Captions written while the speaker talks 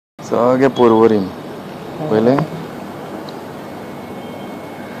सगळे पोरवरीम पहिले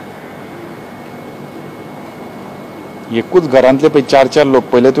एकूच घरांतले पळय 4-4 लोक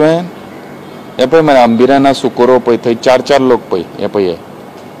पहिले तुवें हे पळय मरे अंबिराना सुकोरो पळय थंय 4-4 लोक पळय हे पळय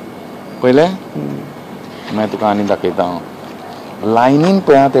पहिले मागीर तुका आनी दाखयता हांव लायनीन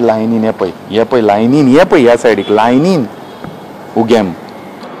पळय आं ते लायनीन हे पळय लायनीन हे पळय ह्या सायडीक लायनीन उगेम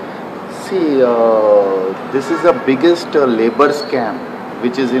See, this is the biggest labor scam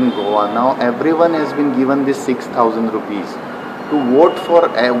which is in Goa. Now everyone has been given this 6,000 rupees to vote for,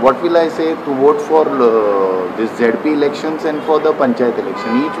 what will I say, to vote for this ZP elections and for the Panchayat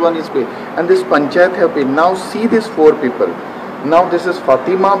election. Each one is paid. And this Panchayat have paid. Now see these 4 people. Now this is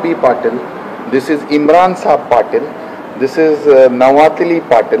Fatima B. Patil. This is Imran Saab Patil. This is Nawatili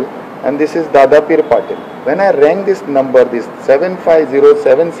Patil. And this is Dadapir Patil. When I rang this number, this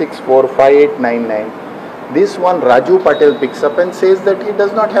 750-764-5899, this one Raju Patel picks up and says that he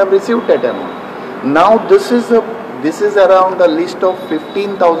does not have received that amount. Now this is around a list of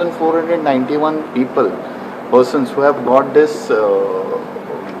 15,491 persons who have got this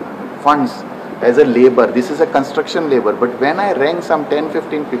funds as a labor. This is a construction labor. But when I rang some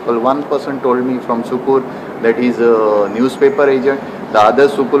 10-15 people, one person told me from Sukur that he's a newspaper agent. The other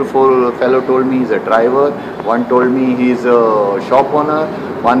Sukur fellow told me he's a driver. One told me he's a shop owner.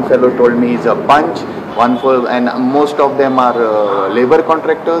 One fellow told me he's a punch. And most of them are labor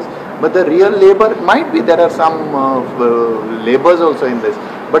contractors. But the real labor might be, there are some labors also in this.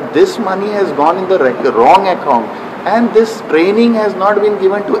 But this money has gone in the wrong account. And this training has not been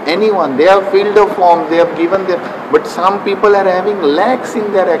given to anyone. They have filled a form, they have given them. But some people are having lakhs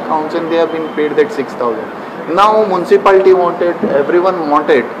in their accounts and they have been paid that 6,000. Now municipality wanted, everyone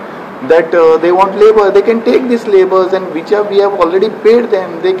wanted that they want labor. They can take these labors and which we have already paid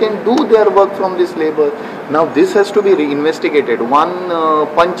them. They can do their work from this labor. Now this has to be investigated. One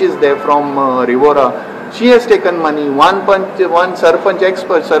punch is there from Rivora. She has taken money. One sarpanch,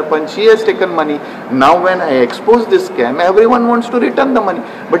 expert sarpanch, she has taken money. Now when I expose this scam, everyone wants to return the money.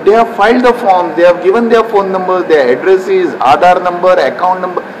 But they have filed the form, they have given their phone numbers, their addresses, Aadhaar number, account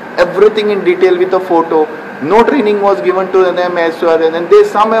number, everything in detail with a photo. No training was given to them as far as, and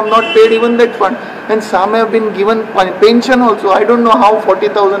some have not paid even that fund. And some have been given pension also. I don't know how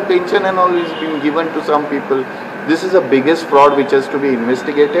 40,000 pension and all is being given to some people. This is the biggest fraud which has to be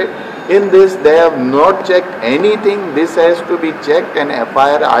investigated. In this, they have not checked anything. This has to be checked, and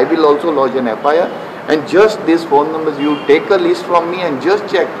FIR. I will also lodge an FIR. And just these phone numbers, you take a list from me and just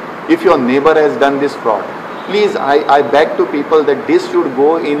check if your neighbor has done this fraud. Please, I beg to people that this should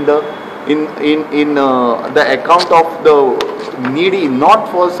go in the account of the needy, not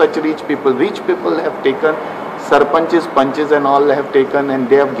for such rich people. Rich people have taken, sarpanches, punches and all have taken, and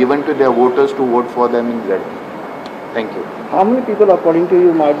they have given to their voters to vote for them in ZP. Thank you. How many people according to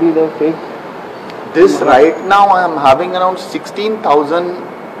you might be the fake? This right now I am having around 16,000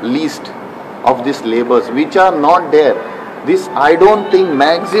 list of these labors which are not there. This I don't think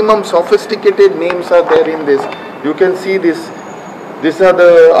maximum sophisticated names are there in this. You can see this. These are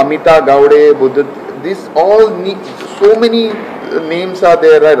the Amita Gaude, Buddha. This all so many names are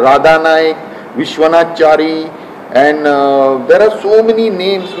there. Right? Radha Naik, Vishwanath Chari, and there are so many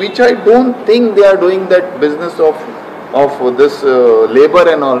names which I don't think they are doing that business of this labor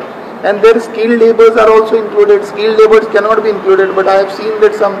and all. And their skilled laborers are also included. Skilled laborers cannot be included, but I have seen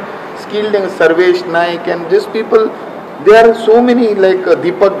that some skilled Sarvesh Naik and these people, there are so many like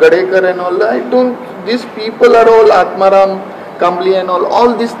Deepak Gadekar and all. These people are all Atmaram, Kamli and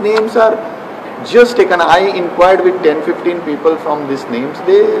all these names are just taken. I inquired with 10-15 people from these names.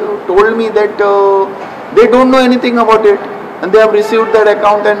 They told me that they don't know anything about it, and they have received that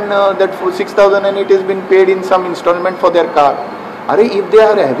account and that for 6,000 and it has been paid in some installment for their car. If they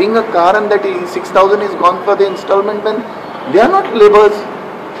are having a car and that 6,000 is gone for the installment, then they are not laborers,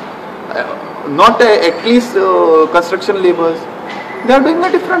 not at least construction laborers. They are doing a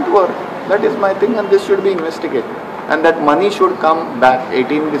different work. That is my thing, and this should be investigated. And that money should come back,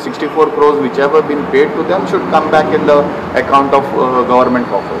 1864 crores, whichever been paid to them, should come back in the account of government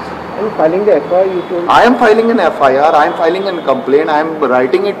coffers. Are you filing the FIR? I am filing an FIR, I am filing a complaint, I am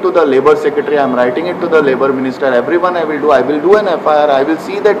writing it to the Labour Secretary, I am writing it to the Labour Minister, everyone I will do an FIR. I will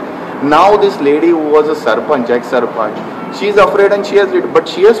see that now this lady who was a Sarpanch, ex-Sarpanch, she is afraid and but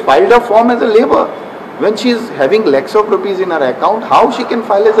she has filed a form as a labour. When she is having lakhs of rupees in her account, how she can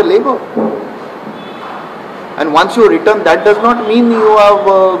file as a labour? And once you return, that does not mean you have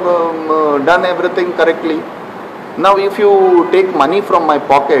done everything correctly. Now if you take money from my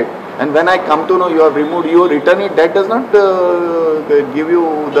pocket and when I come to know you have removed, you return it, that does not give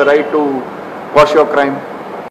you the right to quash your crime.